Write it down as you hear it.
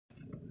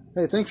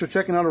Hey, thanks for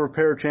checking out our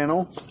repair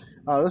channel.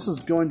 This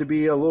is going to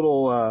be a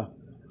little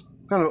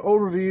kind of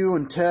overview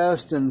and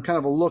test and kind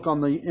of a look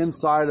on the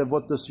inside of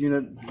what this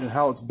unit, and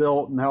how it's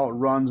built and how it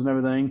runs and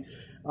everything.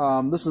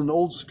 This is an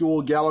old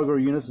school Gallagher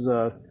unit. This is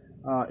a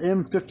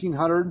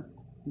M1500.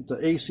 It's an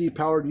AC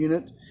powered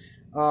unit.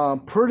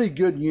 Pretty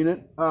good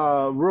unit,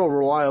 real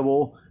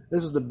reliable.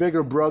 This is the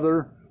bigger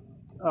brother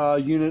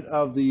unit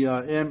of the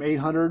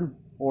M800,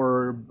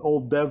 or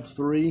old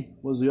Bev3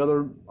 was the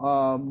other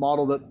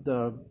model that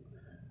the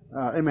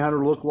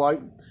M800 looked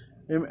like.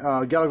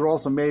 Gallagher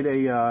also made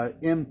a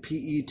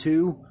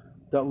MPE2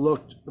 that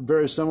looked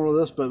very similar to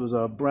this, but it was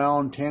a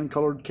brown tan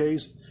colored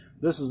case.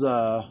 This is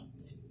a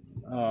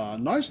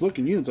nice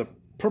looking unit. It's a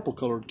purple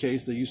colored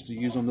case they used to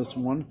use on this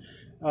one.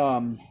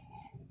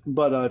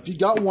 But if you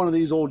got one of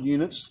these old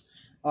units,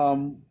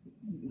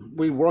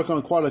 we work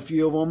on quite a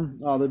few of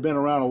them. They've been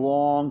around a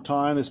long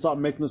time. They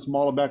stopped making this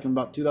model back in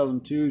about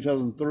 2002,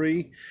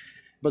 2003.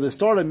 But they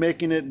started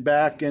making it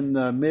back in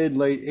the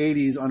mid-late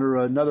 80s under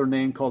another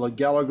name called a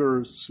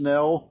Gallagher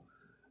Snell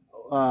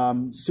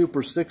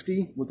Super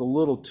 60 with a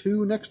little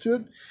 2 next to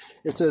it.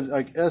 It said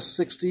like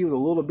S60 with a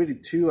little bitty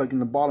 2 like in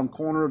the bottom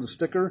corner of the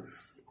sticker.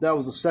 That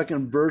was the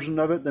second version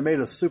of it. They made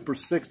a Super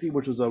 60,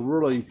 which was a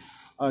really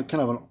kind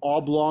of an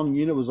oblong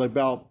unit. It was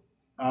about,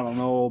 I don't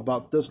know,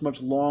 about this much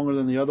longer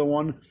than the other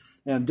one.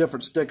 And a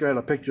different sticker. Had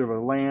a picture of a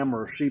lamb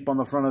or a sheep on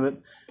the front of it.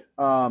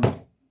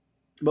 But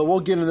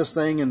we'll get into this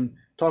thing and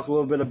talk a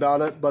little bit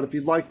about it. But if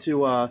you'd like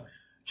to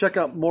check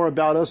out more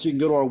about us, you can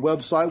go to our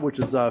website, which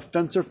is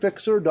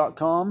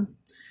fencerfixer.com.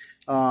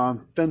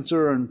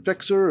 Fencer and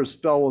Fixer is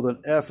spelled with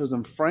an F as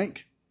in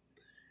Frank.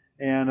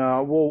 And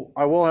I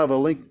will have a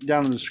link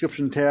down in the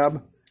description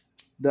tab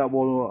that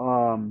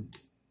will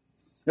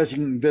that you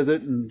can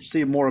visit and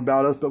see more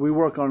about us. But we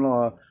work on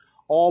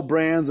all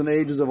brands and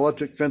ages of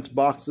electric fence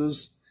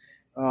boxes.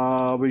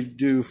 We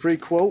do free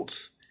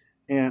quotes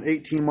and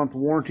 18-month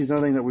warranties and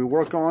everything that we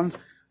work on.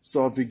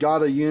 So if you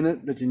got a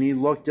unit that you need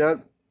looked at,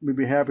 we'd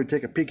be happy to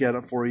take a peek at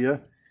it for you.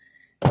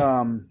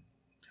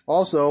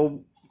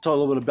 Also, tell a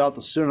little bit about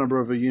the serial number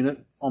of a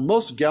unit. On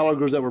most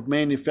Gallaghers that were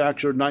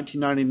manufactured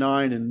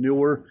 1999 and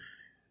newer,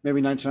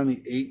 maybe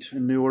 1998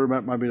 and newer,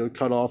 might be the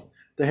cutoff,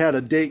 they had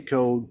a date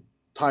code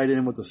tied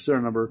in with the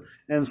serial number.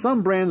 And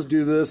some brands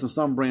do this and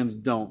some brands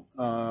don't.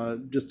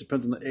 It just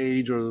depends on the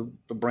age or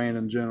the brand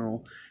in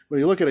general.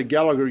 When you look at a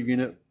Gallagher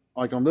unit,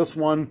 like on this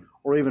one,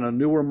 or even a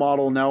newer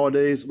model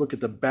nowadays, look at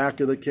the back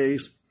of the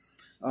case.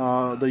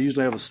 They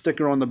usually have a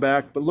sticker on the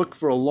back, but look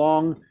for a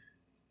long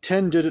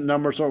 10-digit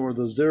number, starting with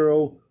a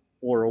 0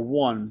 or a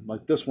 1.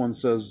 Like this one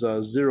says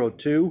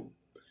 02.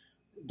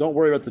 Don't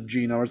worry about the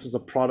G number. This is a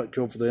product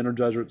code for the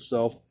Energizer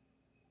itself.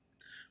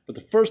 But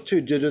the first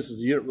 2 digits is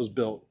the year it was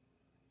built.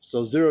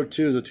 So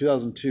 02 is a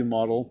 2002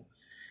 model,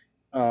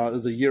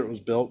 is the year it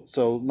was built.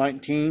 So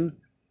 19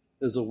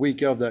 is a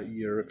week of that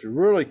year. If you're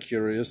really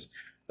curious,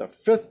 that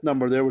 5th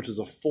number there, which is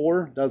a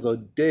 4, that's a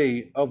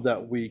day of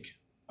that week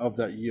of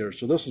that year.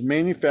 So this was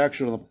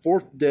manufactured on the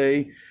 4th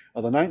day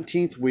of the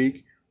 19th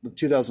week of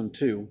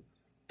 2002.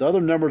 The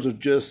other numbers are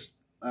just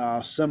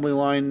assembly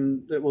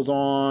line it was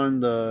on,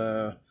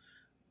 the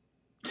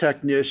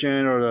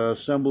technician or the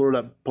assembler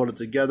that put it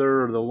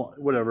together, or the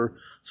whatever,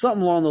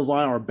 something along those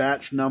lines, or a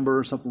batch number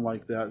or something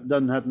like that. It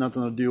doesn't have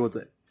nothing to do with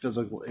the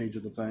physical age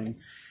of the thing.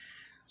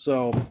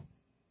 So,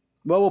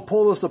 well, we'll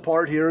pull this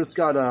apart here. It's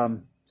got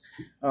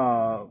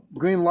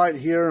green light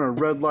here and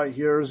a red light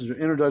here. This is your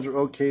Energizer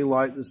OK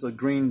light. This is a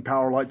green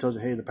power light, tells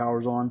you, hey, the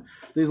power's on.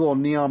 These little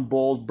neon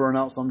bulbs burn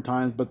out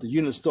sometimes, but the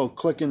unit's still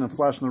clicking and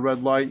flashing the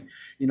red light.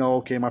 You know,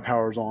 okay, my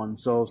power's on.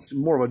 So it's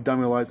more of a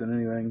dummy light than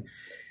anything.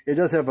 It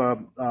does have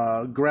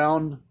a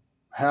ground,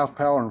 half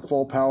power, and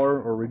full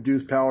power, or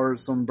reduced power,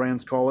 some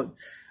brands call it.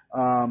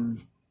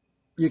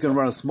 You can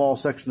run a small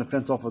section of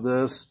fence off of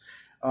this,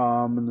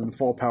 and then the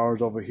full power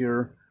is over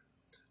here.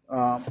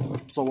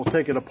 So we'll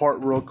take it apart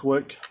real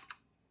quick.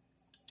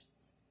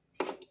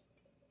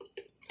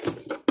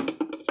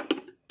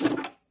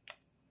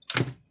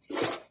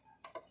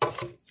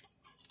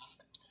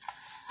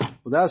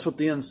 Well, that's what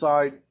the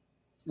inside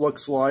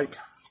looks like.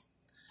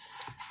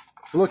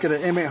 If you look at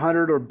an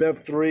M800 or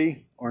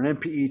Bev3 or an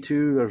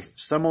MPE2, they're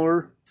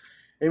similar.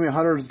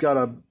 M800's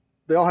got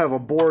they all have a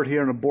board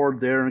here and a board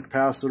there, and a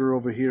capacitor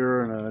over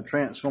here, and a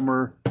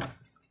transformer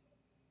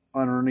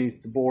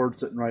underneath the board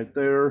sitting right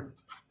there.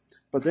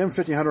 But the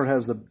M1500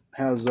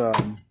 has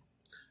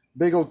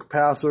big old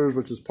capacitors,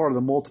 which is part of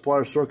the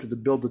multiplier circuit to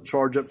build the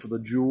charge up for the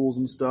joules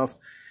and stuff.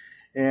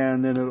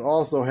 And then it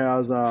also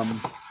has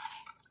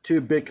 2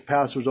 big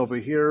capacitors over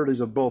here.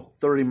 These are both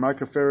 30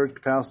 microfarad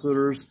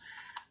capacitors.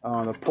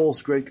 The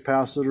pulse grade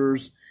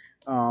capacitors.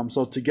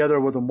 So together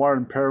with them wired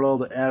in parallel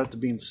to add it to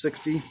being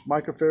 60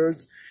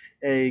 microfarads.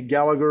 A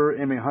Gallagher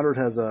M800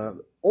 has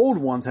old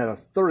ones had a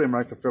 30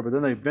 microfarad, but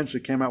then they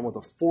eventually came out with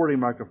a 40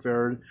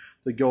 microfarad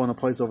to go in the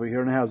place over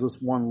here, and it has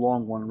this one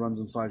long one runs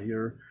inside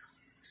here.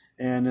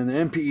 And then the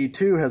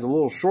MPE2 has a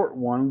little short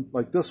one,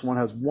 like this one,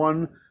 has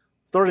one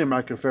 30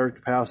 microfarad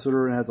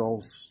capacitor and has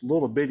a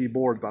little bitty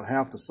board about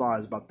half the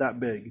size, about that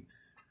big,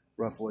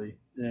 roughly.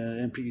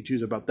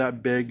 MPE2s are about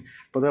that big,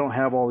 but they don't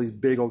have all these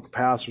big old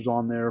capacitors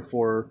on there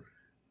for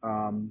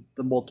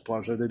the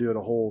multipliers. So they do it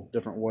a whole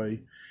different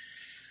way.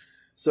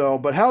 So,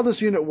 but how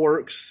this unit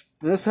works,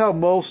 and this is how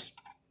most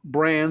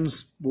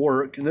brands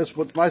work, and this,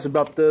 what's nice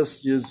about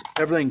this is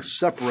everything's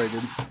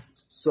separated.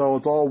 So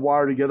it's all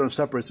wired together and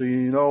separated, so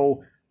you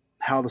know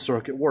how the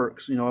circuit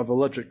works. You know, of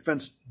electric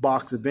fence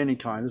box of any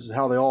kind, this is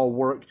how they all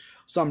work.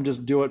 Some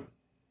just do it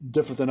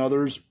different than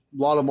others.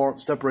 A lot of them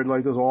aren't separated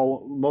like this.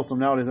 Most of them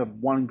nowadays have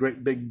one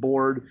great big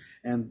board,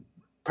 and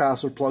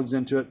capacitor plugs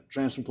into it,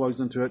 transformer plugs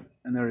into it,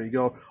 and there you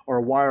go. Or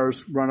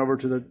wires run over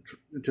to the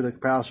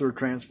capacitor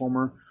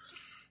transformer.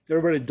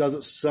 Everybody does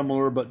it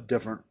similar but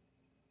different.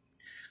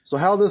 So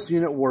how this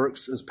unit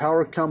works is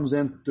power comes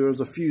in.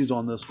 There's a fuse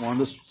on this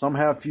one. Some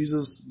have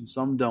fuses and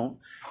some don't.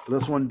 But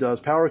this one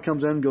does. Power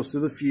comes in, goes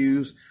through the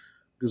fuse,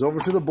 goes over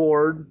to the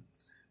board.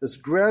 This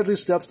gradually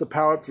steps the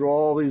power up through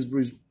all these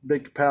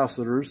big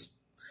capacitors.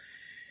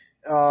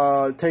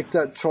 Takes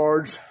that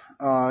charge.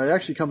 It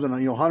actually comes in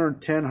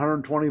 110,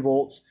 120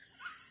 volts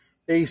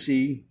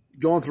AC.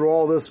 Going through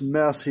all this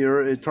mess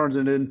here, it turns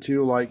it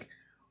into like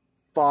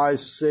 500,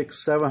 600,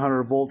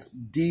 700 volts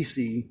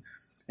DC.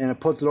 And it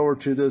puts it over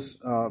to this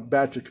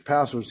batch of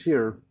capacitors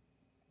here.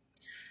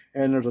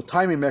 And there's a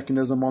timing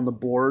mechanism on the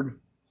board.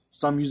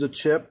 Some use a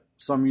chip,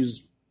 some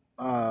use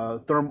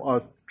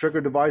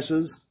trigger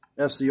devices,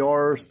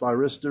 SCRs,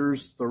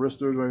 thyristors,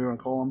 whatever you want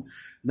to call them.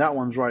 And that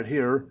one's right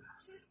here.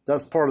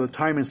 That's part of the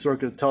timing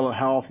circuit to tell it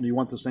how often you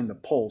want this thing to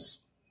pulse.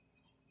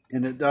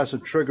 And that's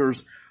what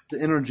triggers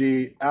the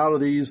energy out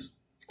of these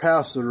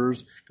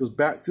capacitors, goes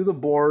back through the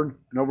board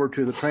and over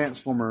to the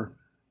transformer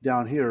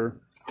down here.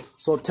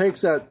 So it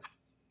takes that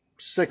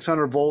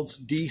 600 volts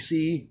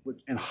DC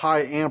and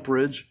high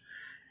amperage,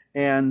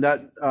 and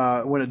that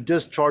when it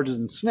discharges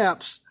and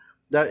snaps,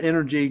 that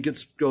energy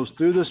goes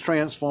through this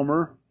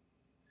transformer,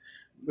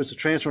 which the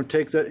transformer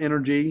takes that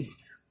energy,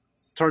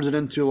 turns it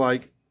into,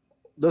 like,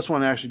 this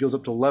one actually goes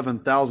up to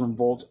 11,000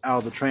 volts out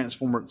of the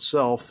transformer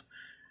itself,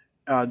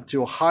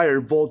 to a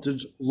higher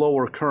voltage,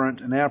 lower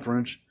current and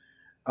amperage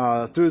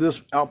through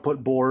this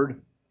output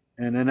board,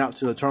 and then out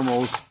to the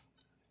terminals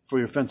for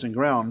your fence and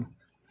ground.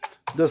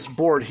 This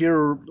board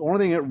here, the only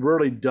thing it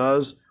really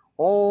does,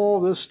 all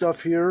this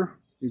stuff here,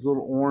 these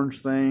little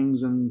orange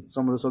things and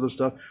some of this other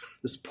stuff,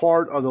 is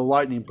part of the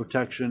lightning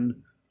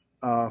protection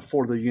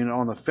for the unit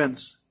on the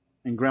fence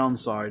and ground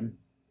side.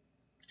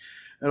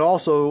 It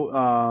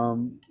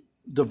also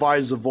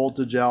divides the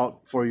voltage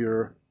out for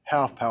your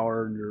half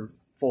power and your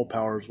full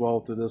power as well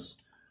through this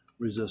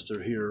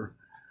resistor here.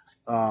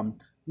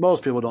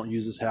 Most people don't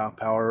use this half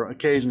power.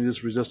 Occasionally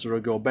this resistor will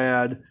go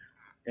bad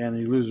and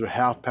you lose your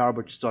half power,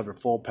 but you still have your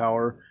full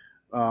power.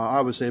 I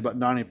would say about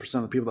 90%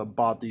 of the people that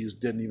bought these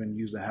didn't even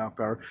use the half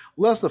power.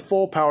 Unless the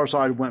full power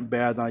side went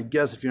bad, then I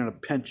guess if you're in a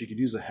pinch, you could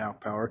use a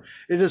half power.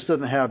 It just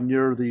doesn't have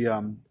near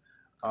the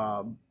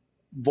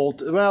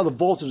voltage. Well, the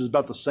voltage is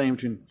about the same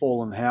between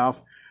full and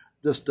half.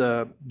 Just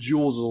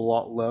joules is a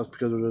lot less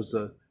because there's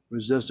a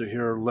resistor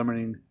here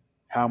limiting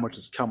how much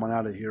is coming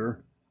out of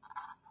here.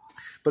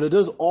 But it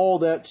does all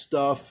that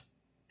stuff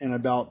in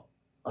about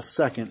a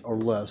second or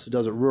less. It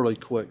does it really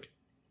quick,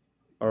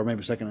 or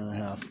maybe a second and a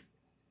half.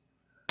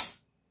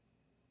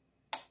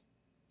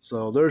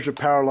 So there's your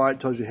power light.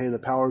 Tells you, hey, the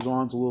power's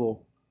on. It's a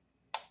little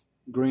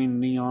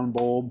green neon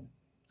bulb.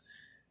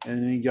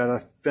 And then you got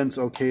a fence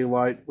OK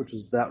light, which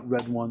is that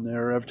red one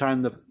there. Every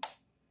time the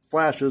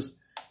flashes,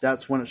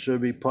 that's when it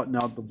should be putting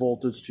out the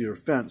voltage to your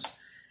fence.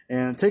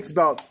 And it takes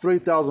about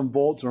 3,000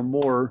 volts or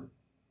more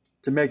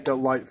to make that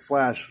light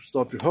flash.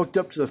 So if you're hooked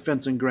up to the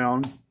fence and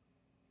ground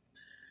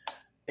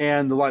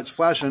and the light's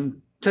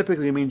flashing,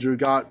 typically it means you're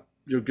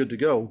good to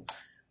go.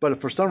 But if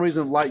for some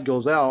reason the light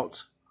goes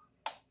out,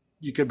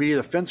 you could be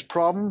the fence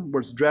problem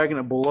where it's dragging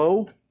it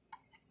below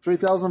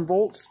 3,000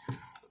 volts,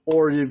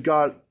 or you've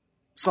got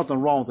something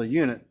wrong with the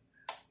unit.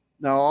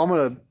 Now I'm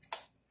going to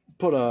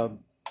put a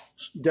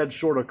dead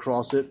short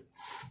across it.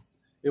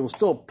 It will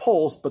still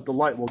pulse, but the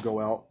light will go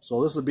out.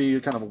 So this would be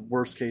kind of a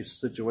worst case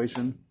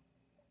situation.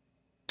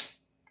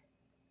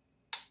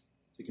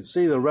 You can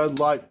see the red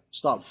light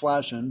stopped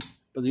flashing,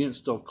 but the unit's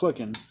still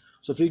clicking.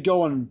 So if you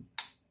go and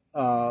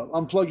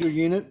unplug your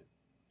unit,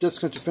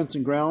 disconnect your fence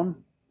and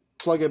ground,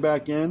 plug it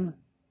back in,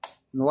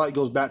 and the light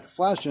goes back to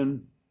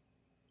flashing,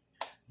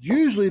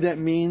 usually that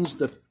means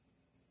the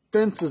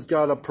fence has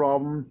got a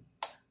problem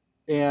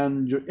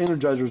and your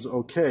Energizer is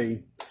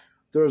okay.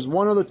 There's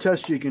one other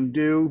test you can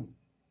do,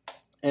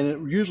 and it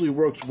usually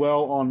works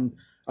well on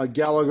a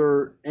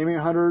Gallagher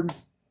M800,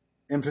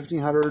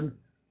 M1500,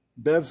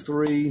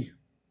 BEV3,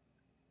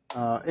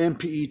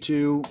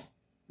 MPE2,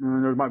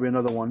 and there might be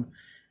another one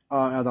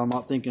that I'm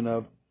not thinking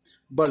of.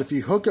 But if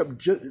you hook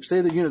up,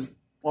 say the unit's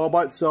all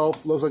by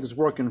itself, looks like it's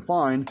working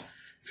fine.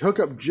 If you hook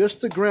up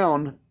just the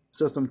ground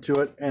system to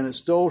it and it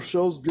still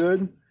shows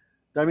good,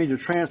 that means your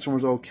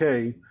transformer's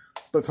okay.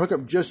 But if you hook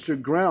up just your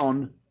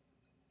ground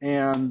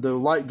and the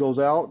light goes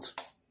out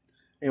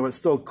and it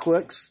still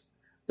clicks,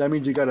 that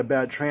means you got a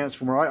bad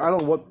transformer. I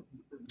don't know what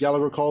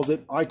Gallagher calls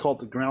it. I call it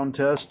the ground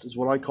test is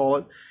what I call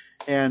it.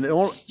 And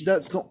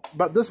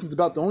this is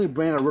about the only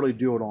brand I really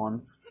do it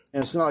on.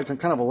 And it's not like a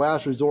kind of a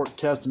last resort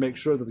test to make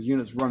sure that the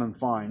unit's running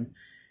fine.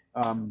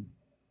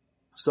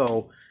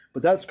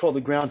 But that's called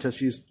the ground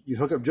test. You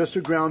hook up just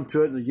your ground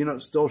to it, and the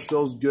unit still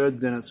shows good.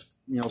 Then it's,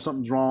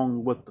 something's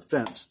wrong with the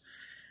fence.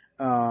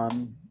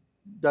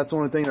 That's the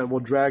only thing that will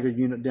drag a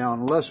unit down,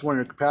 unless one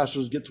of your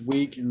capacitors gets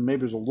weak and maybe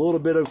there's a little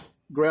bit of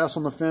grass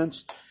on the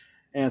fence.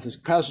 And if the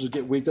capacitors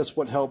get weak, that's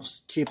what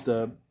helps keep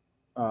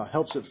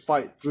helps it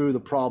fight through the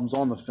problems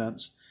on the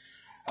fence.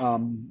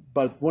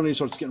 But if one of these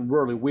starts getting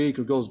really weak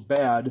or goes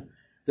bad,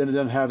 then it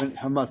doesn't have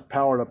enough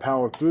power to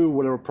power through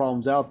whatever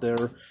problem's out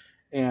there,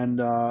 and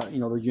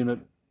the unit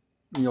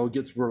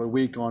gets really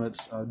weak on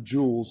its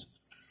joules.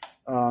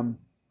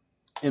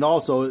 And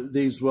also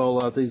these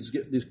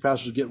these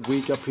capacitors get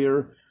weak up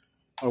here,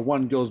 or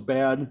one goes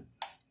bad,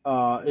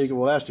 it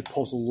will actually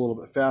pulse a little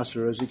bit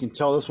faster. As you can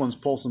tell, this one's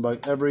pulsing by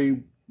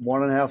every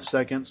 1.5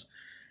 seconds.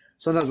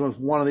 Sometimes when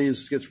one of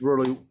these gets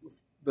really,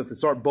 that they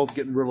start both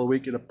getting really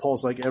weak, it'll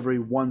pulse like every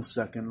 1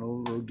 second,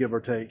 or give or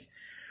take.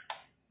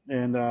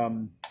 And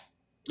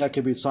that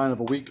could be a sign of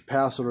a weak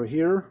capacitor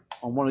here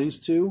on one of these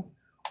two,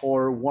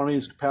 or one of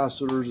these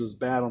capacitors is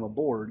bad on the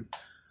board.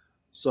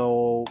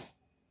 So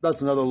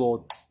that's another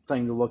little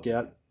thing to look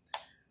at.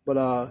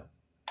 But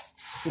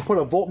we'll put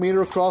a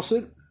voltmeter across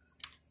it.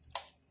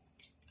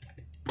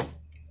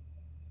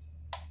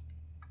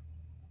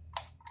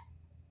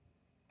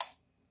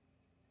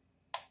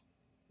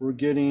 We're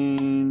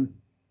getting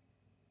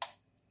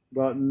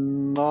about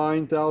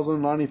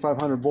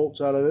 9,500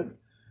 volts out of it.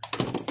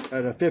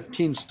 At a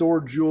 15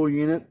 stored joule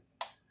unit,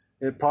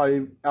 it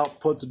probably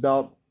outputs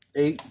about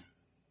 8.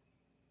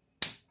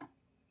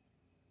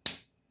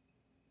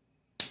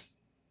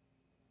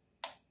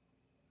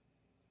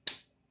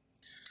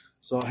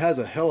 So it has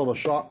a hell of a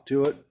shock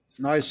to it.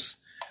 Nice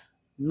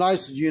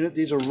unit.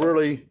 These are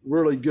really,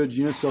 really good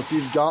units. So if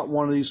you've got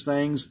one of these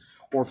things,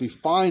 or if you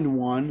find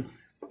one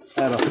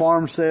at a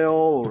farm sale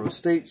or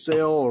estate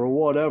sale or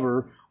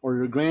whatever, or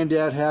your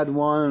granddad had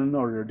one,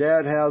 or your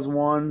dad has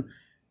one,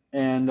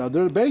 and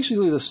they're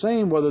basically the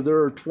same, whether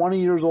they're 20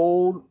 years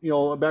old,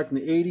 back in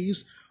the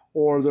 80s,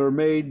 or they're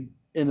made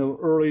in the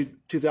early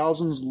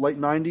 2000s, late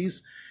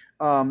 90s.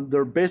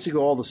 They're basically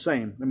all the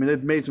same. I mean,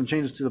 they've made some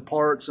changes to the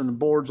parts, and the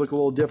boards look a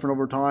little different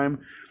over time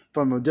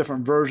from a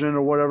different version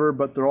or whatever,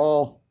 but they're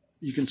all,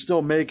 you can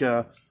still make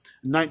a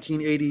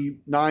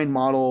 1989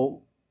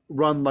 model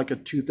run like a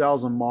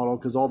 2000 model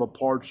because all the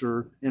parts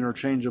are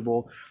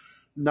interchangeable.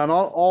 Not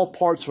all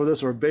parts for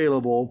this are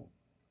available.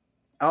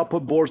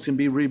 Output boards can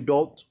be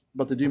rebuilt,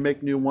 but they do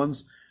make new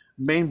ones.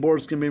 Main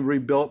boards can be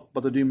rebuilt,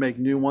 but they do make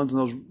new ones,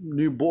 and those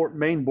new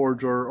main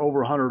boards are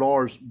over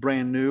 $100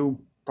 brand new,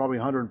 probably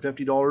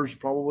 $150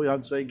 probably,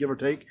 I'd say, give or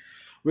take.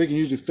 We can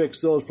usually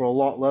fix those for a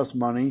lot less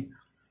money.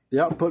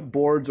 The output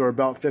boards are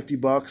about $50,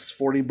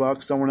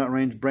 $40, somewhere in that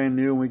range, brand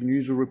new, and we can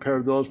usually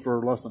repair those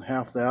for less than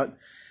half that.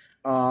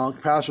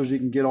 Capacitors you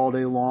can get all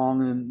day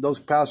long, and those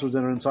capacitors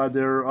that are inside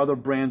there, other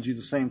brands use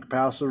the same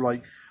capacitor,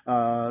 like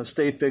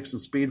Stay Fix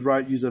and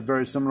SpeedRite use a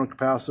very similar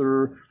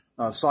capacitor.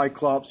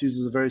 Cyclops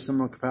uses a very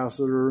similar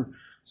capacitor.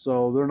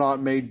 So they're not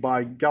made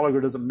by,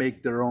 Gallagher doesn't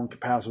make their own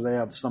capacitor, they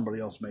have somebody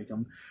else make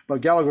them.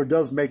 But Gallagher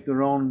does make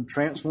their own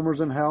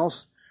transformers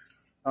in-house.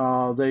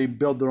 They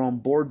build their own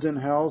boards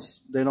in-house.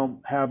 They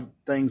don't have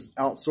things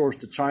outsourced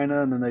to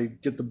China, and then they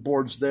get the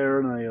boards there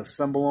and they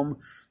assemble them.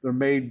 They're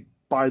made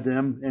by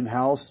them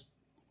in-house.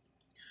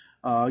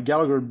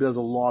 Gallagher does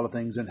a lot of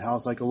things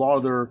in-house, like a lot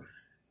of their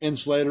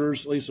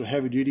insulators, at least their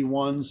heavy-duty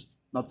ones,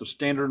 not the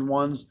standard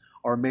ones,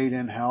 are made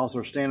in-house.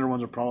 Their standard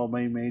ones are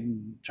probably made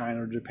in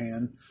China or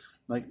Japan.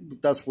 Like,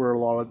 that's where a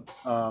lot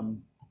of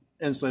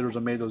insulators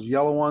are made. Those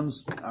yellow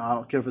ones, I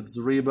don't care if it's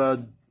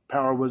Zariba,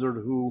 Power Wizard,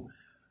 who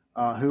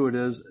it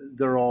is,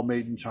 they're all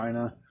made in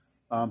China.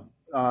 The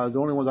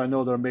only ones I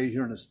know that are made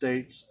here in the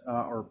States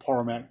are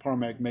Parmac.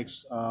 Parmac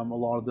makes a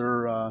lot of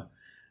their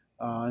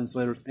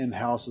insulators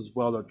in-house as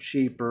well. They're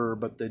cheaper,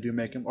 but they do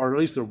make them, or at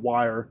least their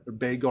wire, their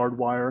Bay Guard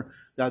wire,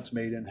 that's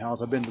made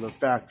in-house. I've been to the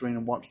factory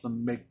and watched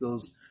them make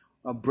those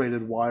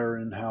braided wire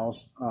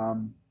in-house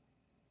and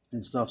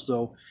stuff.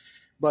 So,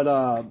 but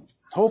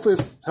hopefully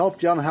it's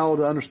helped you on how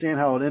to understand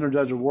how an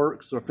Energizer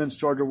works, or fence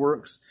charger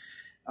works.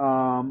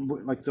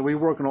 Like I said, we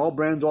work on all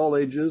brands, all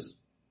ages.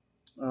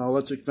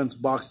 Electric fence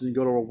boxes, you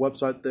can go to our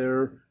website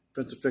there,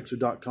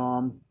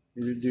 fenceafixer.com.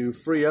 You do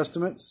free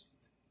estimates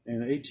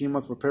and an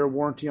 18-month repair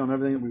warranty on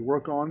everything that we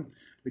work on.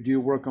 We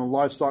do work on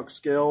livestock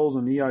scales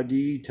and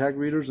EID tag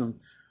readers and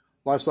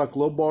livestock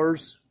load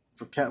bars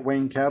for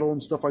weighing cattle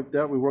and stuff like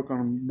that. We work on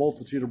a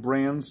multitude of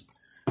brands.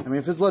 I mean,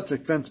 if it's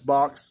electric fence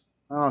box,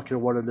 I don't care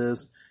what it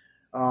is.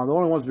 The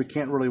only ones we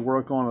can't really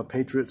work on are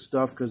Patriot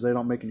stuff because they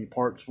don't make any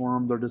parts for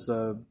them. They're just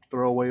a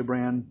throwaway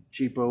brand,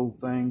 cheapo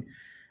thing.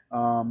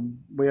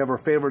 We have our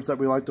favorites that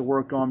we like to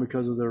work on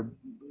because of their,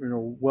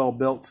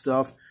 well-built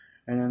stuff.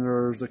 And then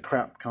there's the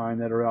crap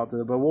kind that are out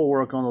there. But we'll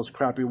work on those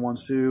crappy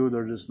ones too.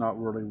 They're just not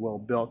really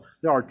well-built.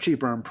 They are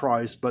cheaper in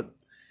price, but,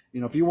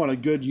 if you want a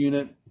good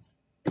unit,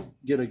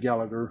 get a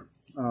Gallagher.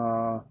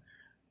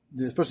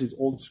 especially these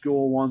old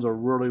school ones are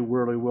really,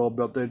 really well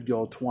built. They'd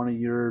go 20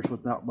 years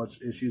without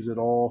much issues at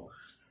all.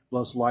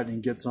 Less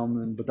lightning gets them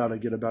and without a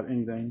get about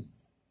anything.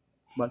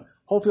 But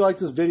hopefully you like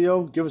this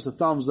video. Give us a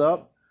thumbs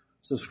up.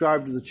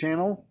 Subscribe to the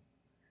channel.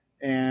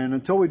 And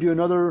until we do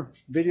another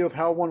video of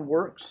how one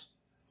works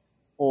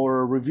or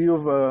a review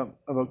of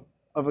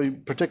a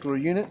particular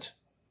unit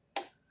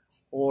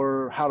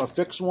or how to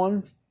fix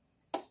one,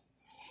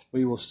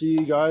 we will see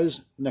you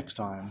guys next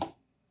time.